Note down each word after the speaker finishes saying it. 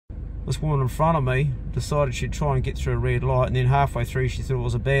This woman in front of me decided she'd try and get through a red light, and then halfway through she thought it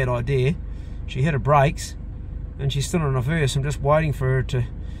was a bad idea. She hit her brakes and she's still in reverse. I'm just waiting for her to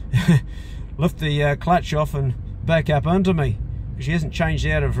lift the clutch off and back up into me. She hasn't changed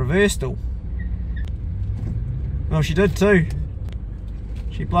out of reverse still. Well, she did too.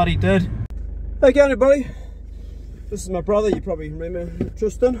 She bloody did. Hey, going everybody. This is my brother, you probably remember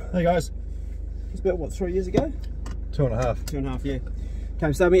Tristan. Hey guys. It's about, what, 3 years ago? 2.5. 2.5, yeah.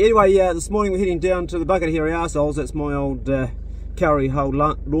 Came so me. Anyway, this morning we're heading down to the Bucket of Hairy Arseholes. That's my old calorie hole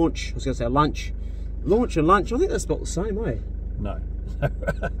launch. I was going to say lunch. Launch and lunch, I think that's about the same, eh? No.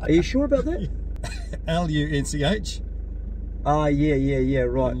 Are you sure about that? L-U-N-C-H. Ah, yeah,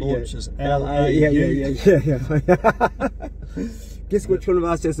 right. Launch is L-A-U. Yeah. Guess which one of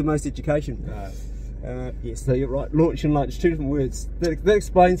us has the most education? Yes, so you're right. Launch and lunch, 2 different words. That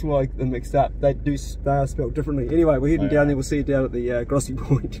explains why they're mixed up. They are spelled differently. Anyway, we're heading down there. We'll see you down at the Grossie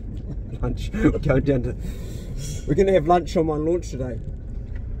Point. Lunch. We're going down to. We're going to have lunch on my launch today.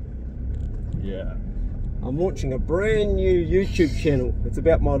 Yeah. I'm launching a brand new YouTube channel. It's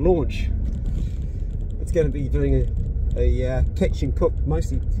about my launch. It's going to be doing a catch and cook,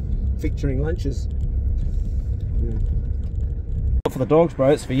 mostly featuring lunches. Yeah. For the dogs, bro.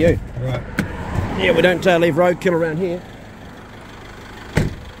 It's for you. Right. Yeah, we don't leave roadkill around here.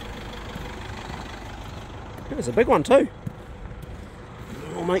 There's a big one too.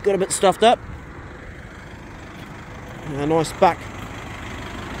 Oh mate, got a bit stuffed up. A nice buck.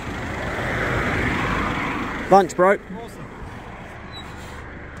 Lunch, bro. Awesome.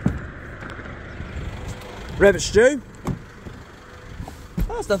 Rabbit stew.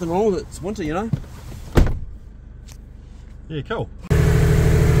 Oh, there's nothing wrong with it. It's winter, you know. Yeah, cool.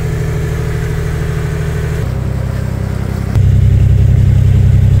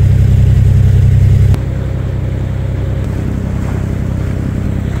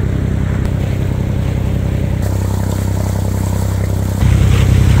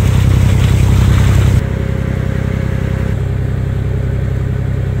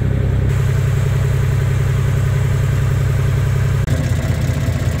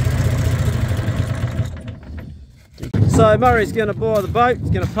 So Murray's going to buy the boat.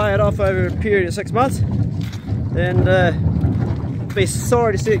 He's going to pay it off over a period of 6 months, and be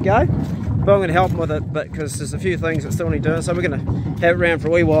sorry to see it go, but I'm going to help him with it because there's a few things that still need doing, so we're going to have it around for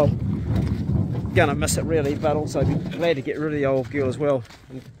a wee while. Going to miss it really, but also be glad to get rid of the old girl as well,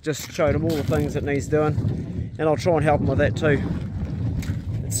 and just showed him all the things it needs doing, and I'll try and help him with that too.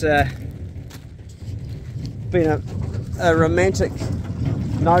 It's been a romantic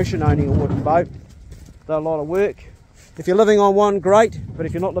notion owning a wooden boat. They're a lot of work. If you're living on one, great, but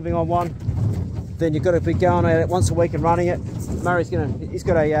if you're not living on one, then you've got to be going at it once a week and running it. Murray's he's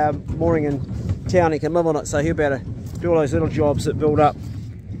got a mooring in town, he can live on it, so he'll be able to do all those little jobs that build up.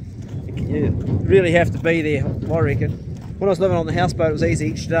 You really have to be there, I reckon. When I was living on the houseboat, it was easy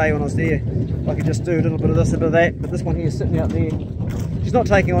each day when I was there. I could just do a little bit of this, a bit of that, but this one here is sitting out there. She's not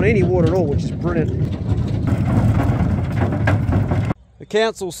taking on any water at all, which is brilliant. The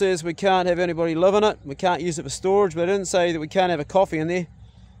council says we can't have anybody live in it, we can't use it for storage, but they didn't say that we can't have a coffee in there.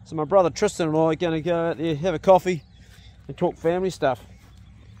 So my brother Tristan and I are going to go out there, have a coffee and talk family stuff.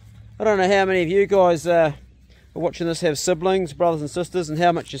 I don't know how many of you guys are watching this have siblings, brothers and sisters, and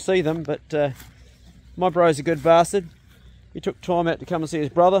how much you see them, but my bro's a good bastard. He took time out to come and see his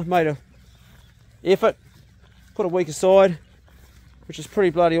brother, made an effort, put a week aside, which is pretty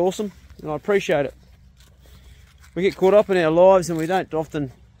bloody awesome, and I appreciate it. We get caught up in our lives and we don't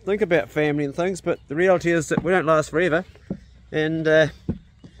often think about family and things, but the reality is that we don't last forever, and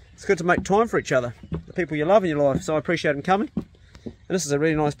it's good to make time for each other, the people you love in your life, so I appreciate them coming. And this is a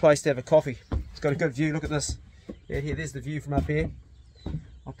really nice place to have a coffee. It's got a good view, look at this. Yeah, here, there's the view from up here.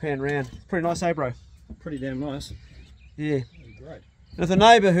 I'll pan around. It's pretty nice, eh bro? Pretty damn nice. Yeah. Great. Now the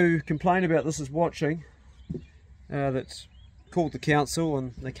neighbour who complained about this is watching, that's called the council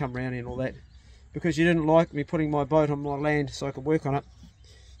and they come round and all that, because you didn't like me putting my boat on my land so I could work on it.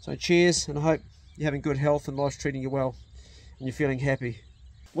 So cheers, and I hope you're having good health and life's treating you well and you're feeling happy.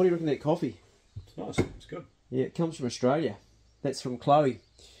 What do you reckon of that coffee? It's nice, it's good. Yeah, it comes from Australia. That's from Chloe.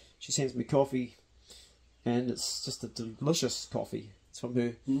 She sends me coffee and it's just a delicious coffee. It's from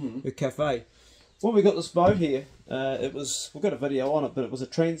her, her cafe. When we got this boat here, we've got a video on it, but it was a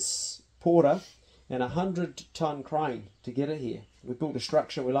transporter and a 100-ton crane to get it here. We built a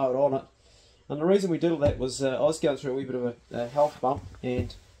structure, we lowered on it. And the reason we did all that was I was going through a wee bit of a health bump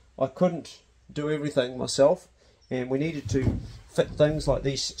and I couldn't do everything myself, and we needed to fit things like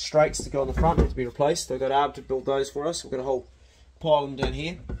these straights to go on the front, to be replaced. So I got Arb to build those for us. We've got a whole pile of them down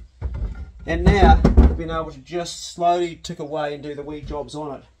here. And now we've been able to just slowly tick away and do the wee jobs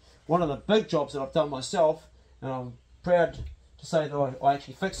on it one of the big jobs that I've done myself, and I'm proud to say that I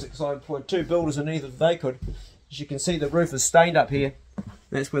actually fixed it because I employed 2 builders and neither they could. As you can see, the roof is stained up here.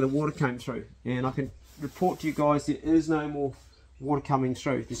 That's where the water came through, and I can report to you guys there is no more water coming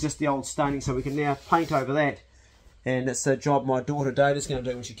through. There's just the old staining, so we can now paint over that, and it's a job my daughter Data's going to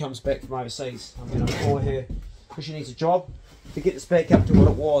do when she comes back from overseas. I'm going to employ her because she needs a job to get this back up to what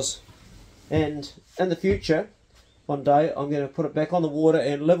it was, and in the future one day I'm going to put it back on the water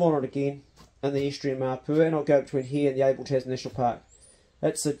and live on it again in the estuary in Mapua, and I'll go between here and the Abel Tasman National Park.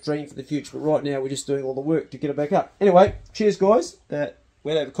 That's a dream for the future, but right now we're just doing all the work to get it back up. Anyway, cheers guys,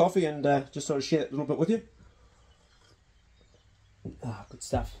 we'll have a coffee and just sort of share that a little bit with you. Ah, good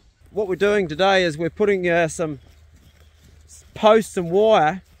stuff. What we're doing today is we're putting some posts and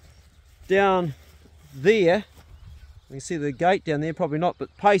wire down there. You can see the gate down there, probably not, but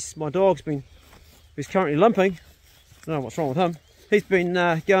Pace, my dog's he's currently limping. I don't know what's wrong with him. He's been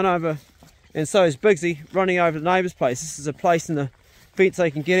going over, and so is Bigsy, running over the neighbour's place. This is a place in the fence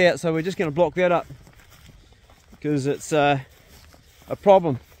they can get out, so we're just going to block that up because it's a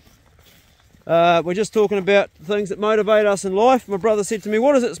problem. We're just talking about things that motivate us in life. My brother said to me,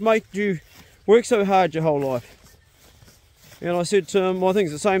 what does it make you work so hard your whole life? And I said to him, well, I think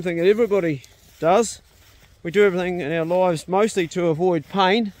it's the same thing that everybody does. We do everything in our lives mostly to avoid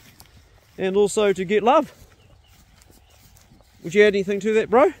pain and also to get love. Would you add anything to that,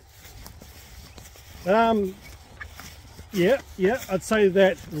 bro? Yeah, I'd say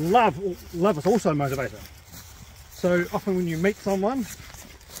that love is also a motivator. So often when you meet someone,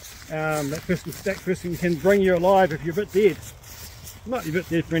 that person can bring you alive if you're a bit dead. You might be a bit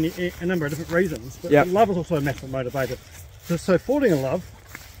dead for a number of different reasons, but yep. Love is also a massive motivator. So falling in love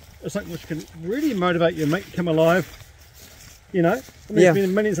is something which can really motivate you and make you come alive. You know, there's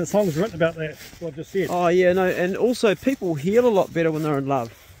been millions of songs written about that, what I've just said. Oh yeah, no, and also people heal a lot better when they're in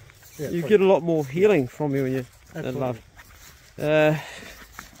love. Yeah, you get a lot more healing from you when you're in love.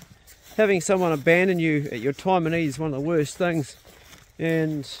 Having someone abandon you at your time of need is one of the worst things,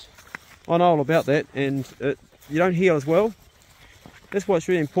 and I know all about that, and you don't heal as well. That's why it's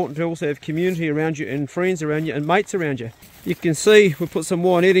really important to also have community around you and friends around you and mates around you. You can see we put some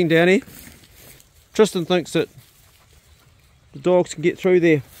wire netting down here. Tristan thinks that the dogs can get through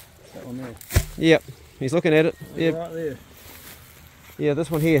there. That one there. Yep, he's looking at it. Yep. Right there. Yeah,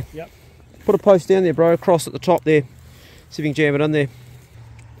 this one here. Yep. Put a post down there, bro, across at the top there. See if you can jam it in there.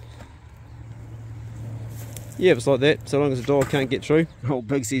 Yeah, it's like that, so long as the dog can't get through. Oh,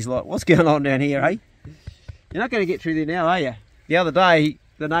 Bigsy's like, what's going on down here, eh? You're not going to get through there now, are you? The other day,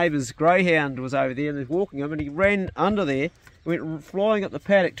 the neighbour's greyhound was over there and he was walking him, and he ran under there, went flying up the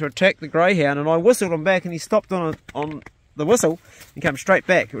paddock to attack the greyhound, and I whistled him back and he stopped on the whistle and came straight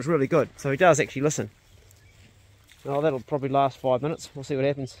back. It was really good. So he does actually listen. Oh, that'll probably last 5 minutes. We'll see what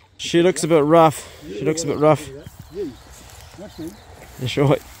happens. She looks a bit rough. She looks a bit rough. That's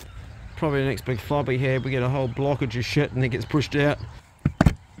right. Probably the next big flop we have, we get a whole blockage of shit and it gets pushed out.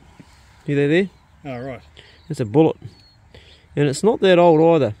 You there? Oh, right. It's a bullet. And it's not that old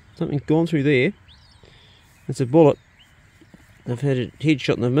either. Something's gone through there. It's a bullet. They've had a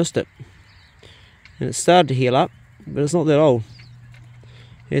headshot and they've missed it. And it's started to heal up, but it's not that old.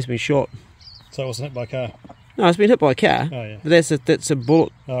 It has been shot. So it wasn't hit by a car? No, it's been hit by a car. Oh, yeah. But that's a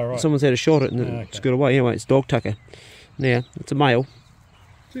bullet. Oh, right. Someone's had a shot at it and it's got away. Anyway, it's dog tucker. Now, it's a male.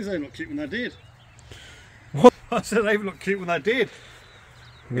 Geez, they look cute when they're dead. What? I said they even look cute when they're dead.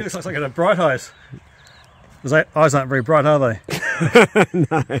 It looks like they got bright eyes. Those eyes aren't very bright, are they?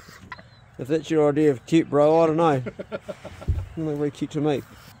 No. If that's your idea of cute, bro, I don't know. Not very cute to me.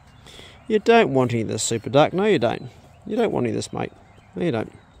 You don't want any of this, Super Duck. No, you don't. You don't want any of this, mate. No, you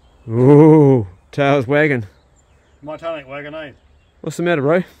don't. Ooh, tail's wagging. My tail ain't wagging, eh? What's the matter,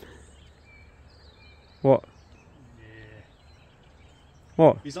 bro? What? Yeah.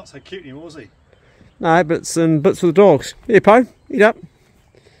 What? He's not so cute anymore, is he? No, but it's in bits for the dogs. Here, Poe. Eat up.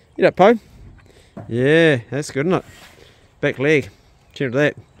 Eat up, Poe. Yeah, that's good, isn't it? Back leg. Cheer to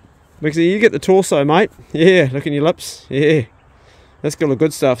that. Bixie, you get the torso, mate. Yeah, look in your lips. Yeah. That's got all the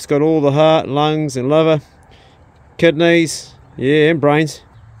good stuff. It's got all the heart, lungs and liver, kidneys, yeah, and brains.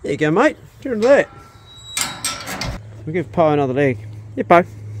 There you go, mate. Cheer to that. We'll give Poe another leg. Yeah, Poe. There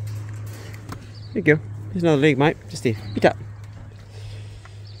you go. There's another leg, mate. Just there. Eat up.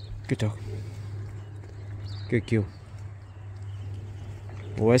 Good dog. Good kill.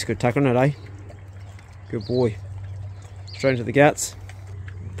 Always good tuck on it, eh? Good boy. Straight into the guts.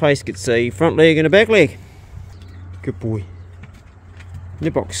 Pace gets a front leg and a back leg. Good boy. In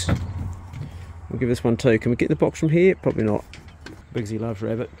the box. We'll give this one too. Can we get the box from here? Probably not. Bigsy loves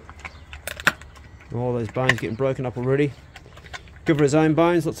rabbit. All those bones getting broken up already. Good for his own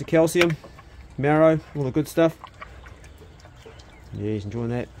bones, lots of calcium, marrow, all the good stuff. Yeah, he's enjoying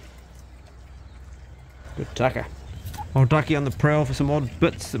that. Good tucker. Old ducky on the prowl for some odd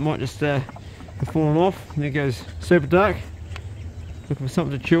bits that might just have fallen off. And there goes Super Duck, looking for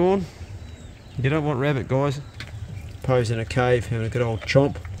something to chew on. You don't want rabbit, guys. Poe's in a cave having a good old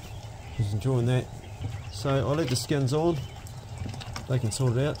chomp. He's enjoying that. So I'll leave the skins on. They can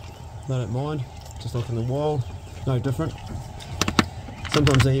sort it out. They don't mind. Just like in the wild, no different.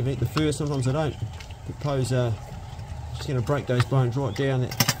 Sometimes they even eat the fur, sometimes they don't. But Poe's just going to break those bones right down,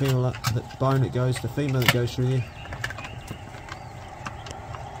 that female, that bone that goes, the female that goes through there.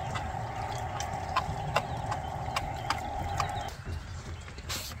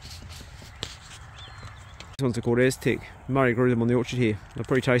 These ones are called Aztec. Murray grew them on the orchard here. They're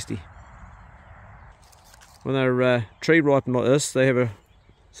pretty tasty. When they're tree ripened like this, they have a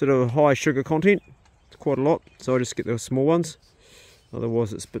sort of high sugar content. It's quite a lot, so I just get the small ones.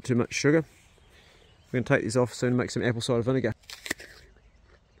 Otherwise it's a bit too much sugar. We're going to take these off soon and make some apple cider vinegar.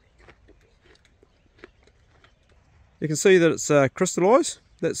 You can see that it's crystallised.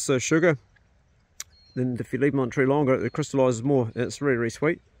 That's sugar. Then if you leave them on the tree longer, it crystallises more, and it's really, really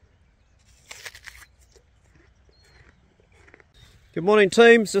sweet. Good morning,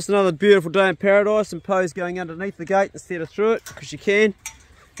 team. It's just another beautiful day in paradise, and Poe's going underneath the gate instead of through it, because you can.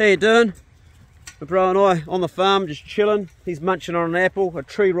 How you doing? My bro and I on the farm just chilling. He's munching on an apple, a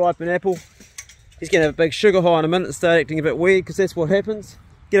tree ripened apple. He's going to have a big sugar high in a minute and start acting a bit weird, because that's what happens.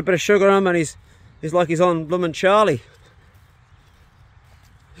 Get a bit of sugar on him and he's like he's on bloomin' Charlie.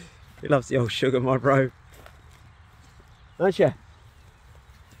 He loves the old sugar, my bro. Don't you?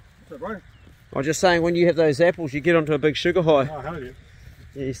 What's up, bro? I was just saying, when you have those apples, you get onto a big sugar high. Oh, hell yeah.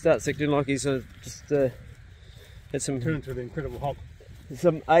 Yeah, he starts acting like he's just had some... Turn into an incredible hop.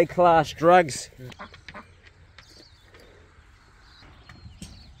 Some A-class drugs. Yeah.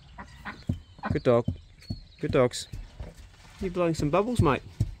 Good dog. Good dogs. You're blowing some bubbles, mate.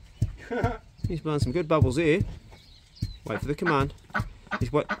 He's blowing some good bubbles there. Wait for the command.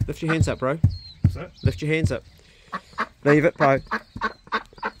 Lift your hands up, bro. What's that? Lift your hands up. Leave it, bro.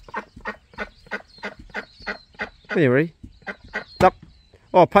 Are you ready? Up.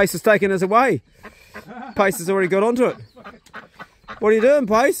 Oh, Pace has taken us away. Pace has already got onto it. What are you doing,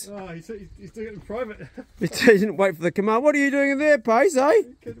 Pace? Oh, he's doing it in private. He didn't wait for the command. What are you doing in there, Pace, eh?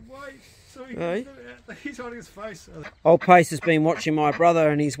 He couldn't wait. So he's holding his face. Old Pace has been watching my brother,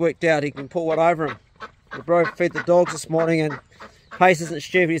 and he's worked out he can pull one over him. The bro fed the dogs this morning, and Pace isn't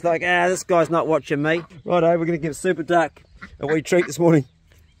stupid. He's like, this guy's not watching me. Righto, we're going to give Super Duck a wee treat this morning.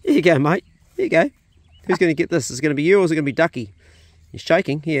 Here you go, mate. Here you go. Who's going to get this? Is it going to be you, or is it going to be Ducky? He's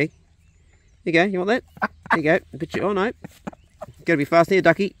shaking. Here you go. You want that? Here you go. Oh, no. Got to be fast here,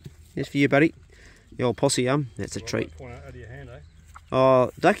 Ducky. That's for you, buddy. The old possum. That's a treat. Out of your hand, eh?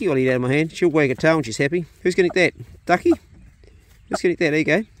 Oh, Ducky will eat out of my hand. She'll wag her tail when she's happy. Who's going to eat that? Ducky? Who's going to eat that? There you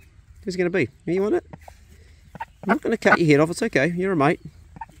go. Who's it going to be? You want it? I'm not going to cut your head off. It's okay. You're a mate.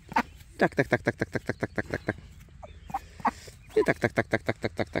 Duck, duck, duck, duck, duck, duck, duck, duck, duck, duck, duck. Yeah, duck, duck, duck, duck, duck,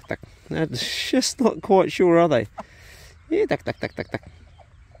 duck, duck, duck, duck. They're just not quite sure, are they? Yeah, duck, duck, duck, duck, duck.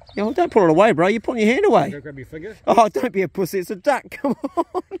 Yeah, well, don't pull it away, bro. You're putting your hand away. Don't grab your finger. Oh, don't be a pussy. It's a duck. Come on.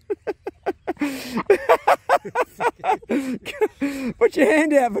 Put your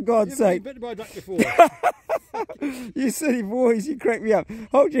hand out, for God's sake. You've been bitten by a duck before. You silly boys, you crack me up.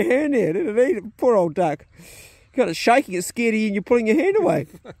 Hold your hand there. Let it eat it. Poor old duck. Got it shaking. It's scared of you, and you're pulling your hand away.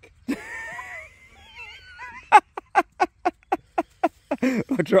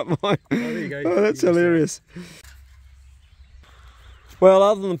 I dropped mine. Oh, there you go. Oh, that's hilarious. Well,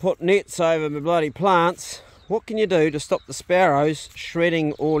 other than put nets over my bloody plants, what can you do to stop the sparrows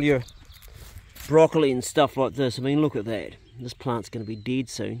shredding all your broccoli and stuff like this? I mean, look at that. This plant's going to be dead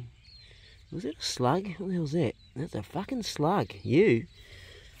soon. Was that a slug? What the hell's that? That's a fucking slug. You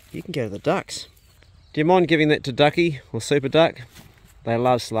can go to the ducks. Do you mind giving that to Ducky or Super Duck? They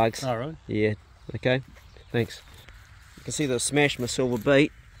love slugs. Oh, really? Yeah. Okay. Thanks. You can see they've smashed my silver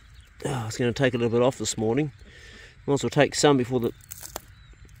beet. Oh, I was going to take a little bit off this morning. Might as well take some before the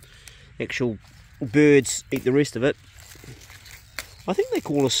actual birds eat the rest of it. I think they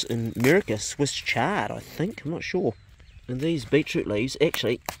call us in America Swiss chard, I think. I'm not sure. And these beetroot leaves,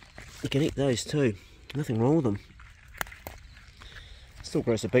 actually, you can eat those too. Nothing wrong with them. Still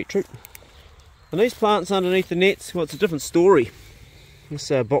grows a beetroot. And these plants underneath the nets, well, it's a different story. This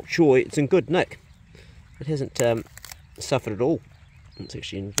bok choy, it's in good nick. It hasn't suffered at all. It's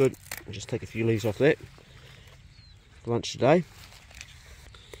actually in good. I'll just take a few leaves off that for lunch today.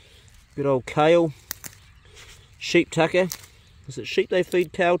 Good old kale. Sheep tucker. Is it sheep they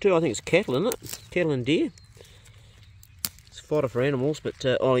feed kale to? I think it's cattle, isn't it? Cattle and deer. It's fodder for animals, but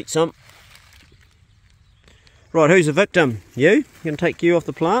I'll eat some. Right, who's the victim? You? I'm going to take you off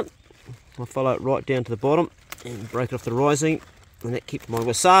the plant. I'll follow it right down to the bottom and break it off the rising, and that keeps my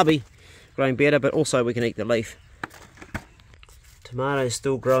wasabi growing better, but also we can eat the leaf. Tomatoes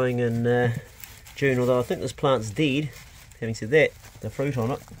still growing in June, although I think this plant's dead. Having said that, the fruit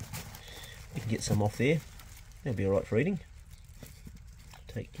on it, we can get some off there. That'll be alright for eating.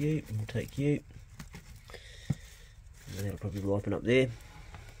 Take you, and we'll take you. And that'll probably ripen up there.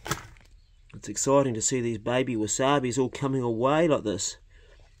 It's exciting to see these baby wasabis all coming away like this.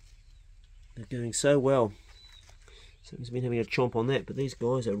 They're doing so well. Someone's been having a chomp on that, but these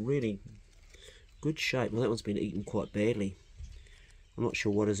guys are really good shape. Well, that one's been eaten quite badly. I'm not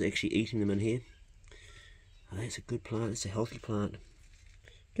sure what is actually eating them in here. Oh, that's a good plant. It's a healthy plant.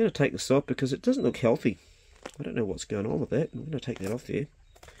 I'm going to take this off because it doesn't look healthy. I don't know what's going on with that. I'm going to take that off there.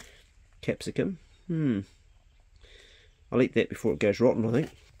 Capsicum. I'll eat that before it goes rotten, I think.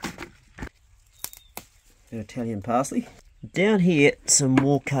 Italian parsley. Down here, some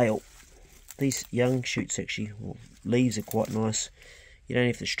more kale. These young shoots actually, well, leaves are quite nice. You don't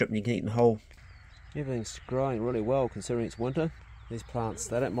have to strip them, you can eat them whole. Everything's growing really well considering it's winter. These plants,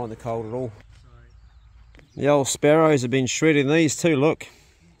 they don't mind the cold at all. The old sparrows have been shredding these too, look.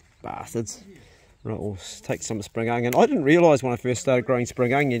 Bastards. Right, we'll take some spring onion. I didn't realise when I first started growing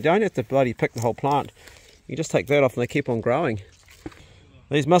spring onion, you don't have to bloody pick the whole plant. You just take that off and they keep on growing.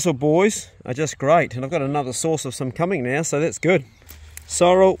 These mussel boys are just great, and I've got another source of some coming now, so that's good.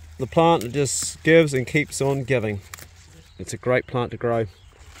 Sorrel, the plant that just gives and keeps on giving. It's a great plant to grow.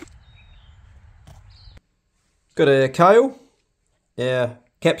 Got a kale, our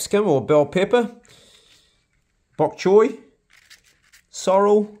capsicum or bell pepper, bok choy,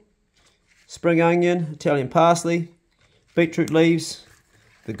 sorrel, spring onion, Italian parsley, beetroot leaves,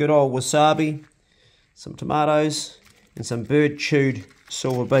 the good old wasabi, some tomatoes, and some bird chewed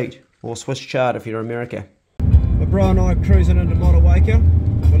silver beet, or Swiss chard if you're America. My bro and I are cruising into Motueka.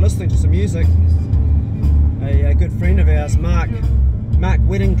 We're listening to some music. A good friend of ours, Mark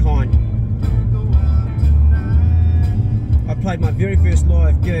Weddingkind. I played my very first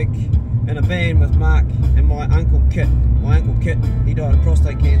live gig in a band with Mark and my uncle Kit. My uncle Kit, he died of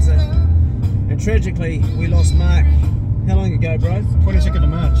prostate cancer. And tragically, we lost Mark, how long ago, bro? 22nd of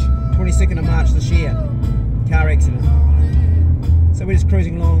March. 22nd of March this year. Car accident. So we're just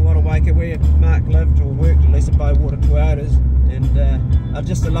cruising along Motueka where Mark lived or worked, at least at Bowater Toyotas, and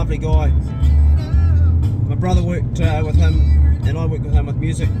just a lovely guy. My brother worked with him, and I worked with him with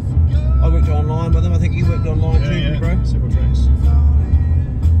music. I worked online with him. I think you worked online too, bro? Several tracks.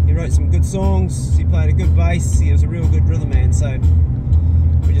 He wrote some good songs, he played a good bass, he was a real good rhythm man, so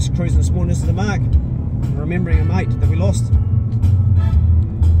we're just cruising this morning to the Mark, remembering a mate that we lost.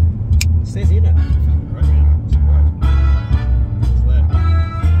 It says in it.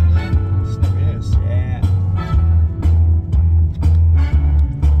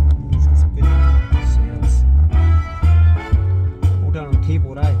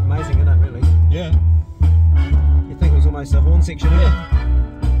 A horn section, yeah.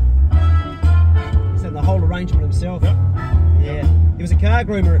 He's done the whole arrangement himself. Yep. Yeah. He was a car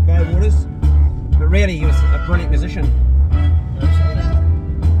groomer at Bowwaters, but really he was a brilliant musician. Absolutely.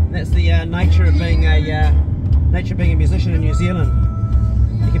 And that's the nature of being a musician in New Zealand.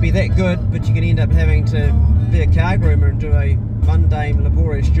 You can be that good, but you can end up having to be a car groomer and do a mundane,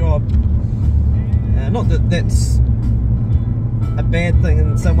 laborious job. Not that that's a bad thing,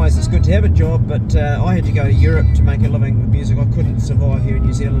 in some ways it's good to have a job, but I had to go to Europe to make a living with music. I couldn't survive here in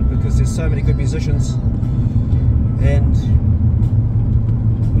New Zealand because there's so many good musicians, and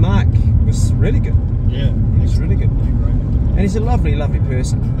Mark was really good. Yeah, he was really good. Yeah, great. And he's a lovely, lovely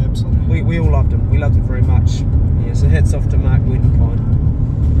person. Absolutely. We all loved him. We loved him very much. Yeah, so hats off to Mark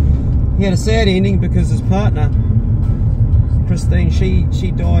Weddingkind. He had a sad ending because his partner, Christine,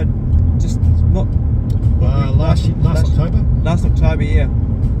 she died just not... Last October? Last October, yeah.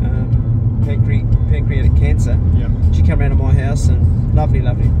 Pancreatic cancer. Yeah. She came round to my house, and lovely,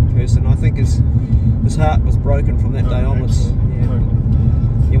 lovely person. I think his heart was broken from that day onwards. Yeah.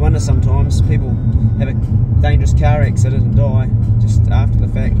 Totally. You wonder sometimes, people have a dangerous car accident and die just after the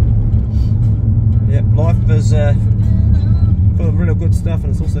fact. Yeah, life is full of real good stuff,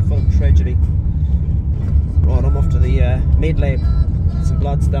 and it's also full of tragedy. Right, I'm off to the med lab. Some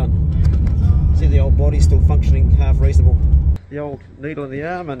blood's done. See the old body still functioning half reasonable. The old needle in the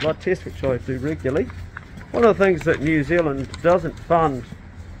arm and blood test, which I do regularly. One of the things that New Zealand doesn't fund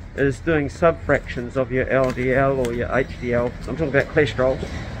is doing subfractions of your LDL or your HDL. I'm talking about cholesterol.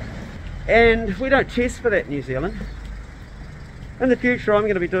 And we don't test for that in New Zealand. In the future I'm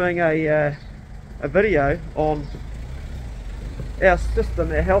going to be doing a video on our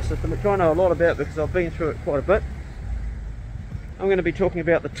system, our health system, which I know a lot about because I've been through it quite a bit. I'm going to be talking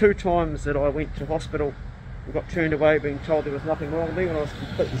about the 2 times that I went to hospital and got turned away being told there was nothing wrong with me when I was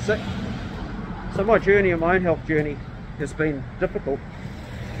completely sick. So my journey, my own health journey, has been difficult,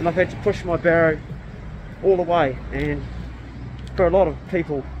 and I've had to push my barrow all the way, and for a lot of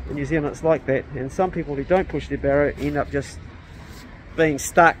people in New Zealand it's like that, and some people who don't push their barrow end up just being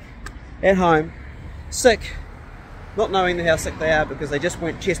stuck at home, sick, not knowing how sick they are because they just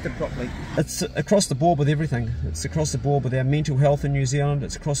weren't tested properly. It's across the board with everything. It's across the board with our mental health in New Zealand,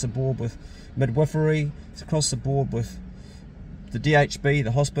 it's across the board with midwifery, it's across the board with the DHB,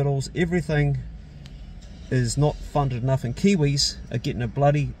 the hospitals. Everything is not funded enough, and Kiwis are getting a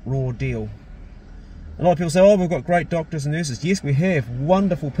bloody raw deal. A lot of people say, oh, we've got great doctors and nurses. Yes, we have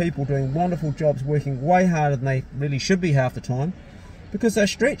wonderful people doing wonderful jobs, working way harder than they really should be half the time, because they're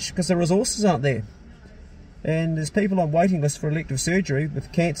stretched, because the resources aren't there. And there's people on waiting lists for elective surgery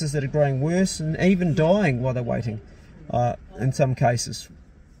with cancers that are growing worse and even dying while they're waiting in some cases.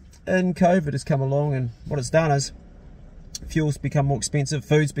 And COVID has come along, and what it's done is fuels become more expensive,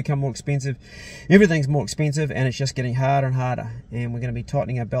 foods become more expensive, everything's more expensive, and it's just getting harder and harder, and we're going to be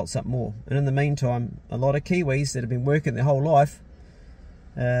tightening our belts up more. And in the meantime, a lot of Kiwis that have been working their whole life,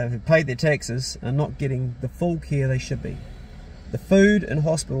 who paid their taxes, are not getting the full care they should be. The food in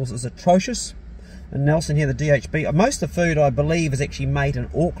hospitals is atrocious. And Nelson here, the DHB, most of the food I believe is actually made in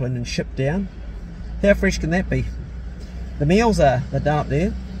Auckland and shipped down. How fresh can that be? The meals they're done up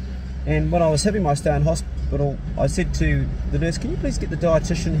there. And when I was having my stay in hospital, I said to the nurse, can you please get the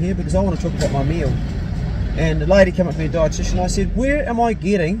dietitian here, because I want to talk about my meal. And the lady came up to me, a dietitian, I said, where am I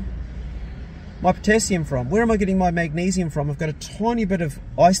getting my potassium from? Where am I getting my magnesium from? I've got a tiny bit of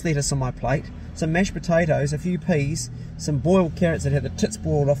ice lettuce on my plate, some mashed potatoes, a few peas, some boiled carrots that have the tits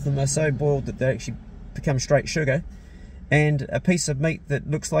boiled off them, they're so boiled that they actually become straight sugar, and a piece of meat that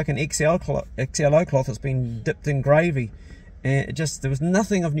looks like an XLO cloth that's been dipped in gravy. And there was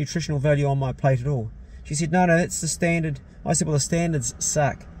nothing of nutritional value on my plate at all. She said, no, that's the standard. I said, well, the standards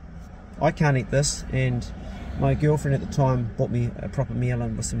suck. I can't eat this. And my girlfriend at the time bought me a proper meal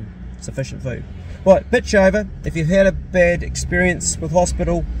and with some sufficient food. Right, bitch over. If you've had a bad experience with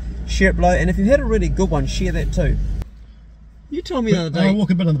hospital, share it below. And if you've had a really good one, share that too. You told me the other day. I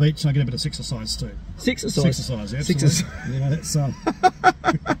walk a bit on the beach and I get a bit of exercise too. Sexercise? Sexercise, absolutely. Yeah, that's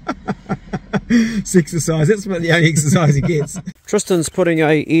Sexercise, that's about the only exercise he gets. Tristan's putting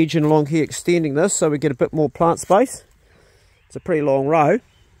a edge in along here, extending this so we get a bit more plant space. It's a pretty long row.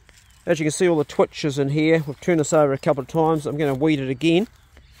 As you can see, all the twitches in here. We've turned this over a couple of times. I'm going to weed it again.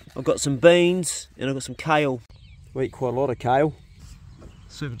 I've got some beans and I've got some kale. We eat quite a lot of kale.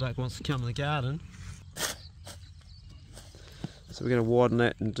 Super duck wants to come in the garden. So we're going to widen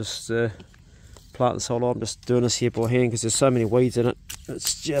that and just plant this whole lot. I'm just doing this here by hand because there's so many weeds in it.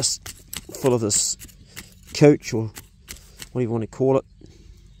 It's just full of this couch, or what do you want to call it,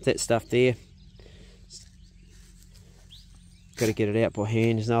 that stuff there. Got to get it out by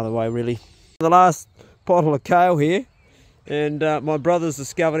hand, there's no other way really. The last bottle of kale here, and my brother's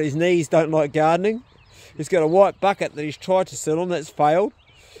discovered his knees don't like gardening. He's got a white bucket that he's tried to sit on, that's failed,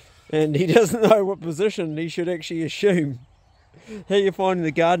 and he doesn't know what position he should actually assume. How are you finding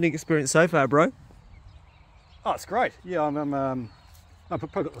the gardening experience so far, bro? Oh, it's great. Yeah, I've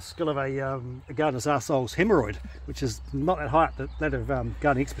probably got the skill of a gardener's arsehole's hemorrhoid, which is not that high up that of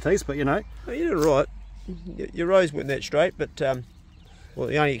gardening expertise, but you know. Oh, you did it right. Your rows weren't that straight, but well,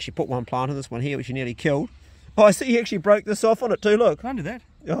 you only actually put one plant in this one here, which you nearly killed. Oh, I see you actually broke this off on it too, look. Can't do that.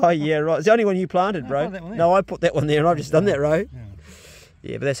 Oh, yeah, right. It's the only one you planted, bro. No, I put that one there and I've just done that row.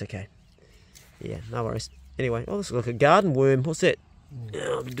 Yeah, but that's okay. Yeah, no worries. Anyway, oh, this looks like a garden worm. What's that?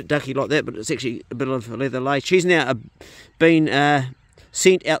 Oh, ducky like that, but it's actually a bit of leather lace. She's now been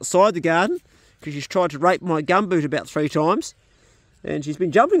sent outside the garden because she's tried to rape my gumboot about 3 times, and she's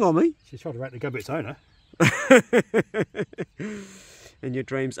been jumping on me. She's tried to rape the gumboot's owner. In your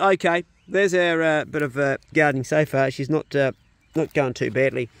dreams. Okay, there's our bit of gardening so far. She's not going too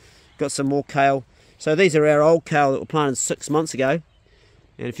badly. Got some more kale. So these are our old kale that were planted 6 months ago,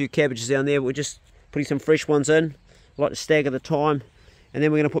 and a few cabbages down there. We're just putting some fresh ones in. I like to stagger the time, and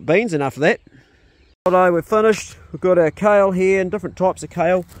then we're going to put beans in after that. Righto, we're finished. We've got our kale here and different types of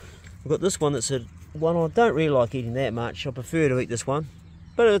kale. We've got this one that's a one I don't really like eating that much. I prefer to eat this one,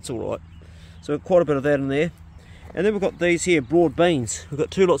 but it's alright. So we've got quite a bit of that in there. And then we've got these here, broad beans. We've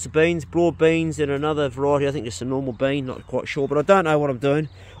got 2 lots of beans, broad beans, and another variety, I think just a normal bean, not quite sure, but I don't know what I'm doing.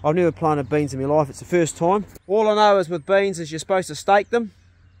 I've never planted beans in my life, it's the first time. All I know is with beans is you're supposed to stake them.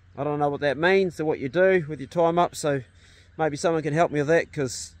 I don't know what that means or what you do with your time up, so maybe someone can help me with that,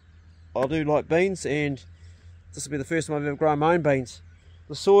 because I do like beans, and this will be the first time I've ever grown my own beans.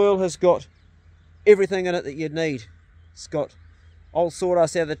 The soil has got everything in it that you'd need. It's got old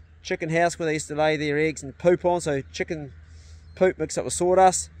sawdust out of the chicken house where they used to lay their eggs and poop on, so chicken poop mixed up with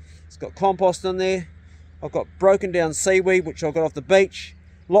sawdust. It's got compost in there. I've got broken down seaweed which I got off the beach,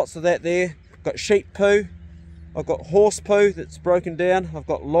 lots of that there. I've got sheep poo, I've got horse poo that's broken down, I've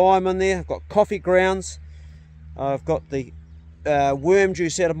got lime in there, I've got coffee grounds, I've got the worm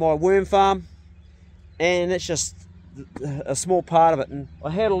juice out of my worm farm, and it's just a small part of it. And I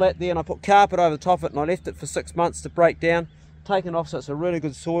had all that there and I put carpet over the top of it and I left it for 6 months to break down, taken off, so it's a really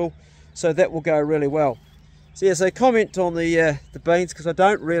good soil, so that will go really well. So yeah, so comment on the beans, because I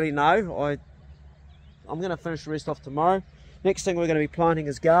don't really know. I'm going to finish the rest off tomorrow. Next thing we're going to be planting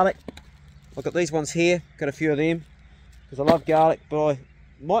is garlic. I've got these ones here, got a few of them because I love garlic, but I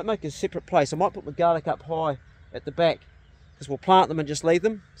might make a separate place. I might put my garlic up high at the back because we'll plant them and just leave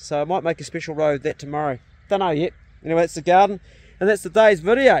them. So I might make a special row of that tomorrow. Don't know yet. Anyway, that's the garden, and that's the day's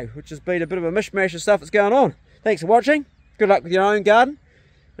video, which has been a bit of a mishmash of stuff that's going on. Thanks for watching. Good luck with your own garden,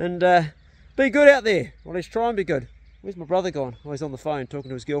 and be good out there. Or at least try and be good. Where's my brother gone? Oh, he's on the phone talking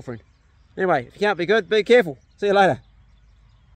to his girlfriend. Anyway, if you can't be good, be careful. See you later.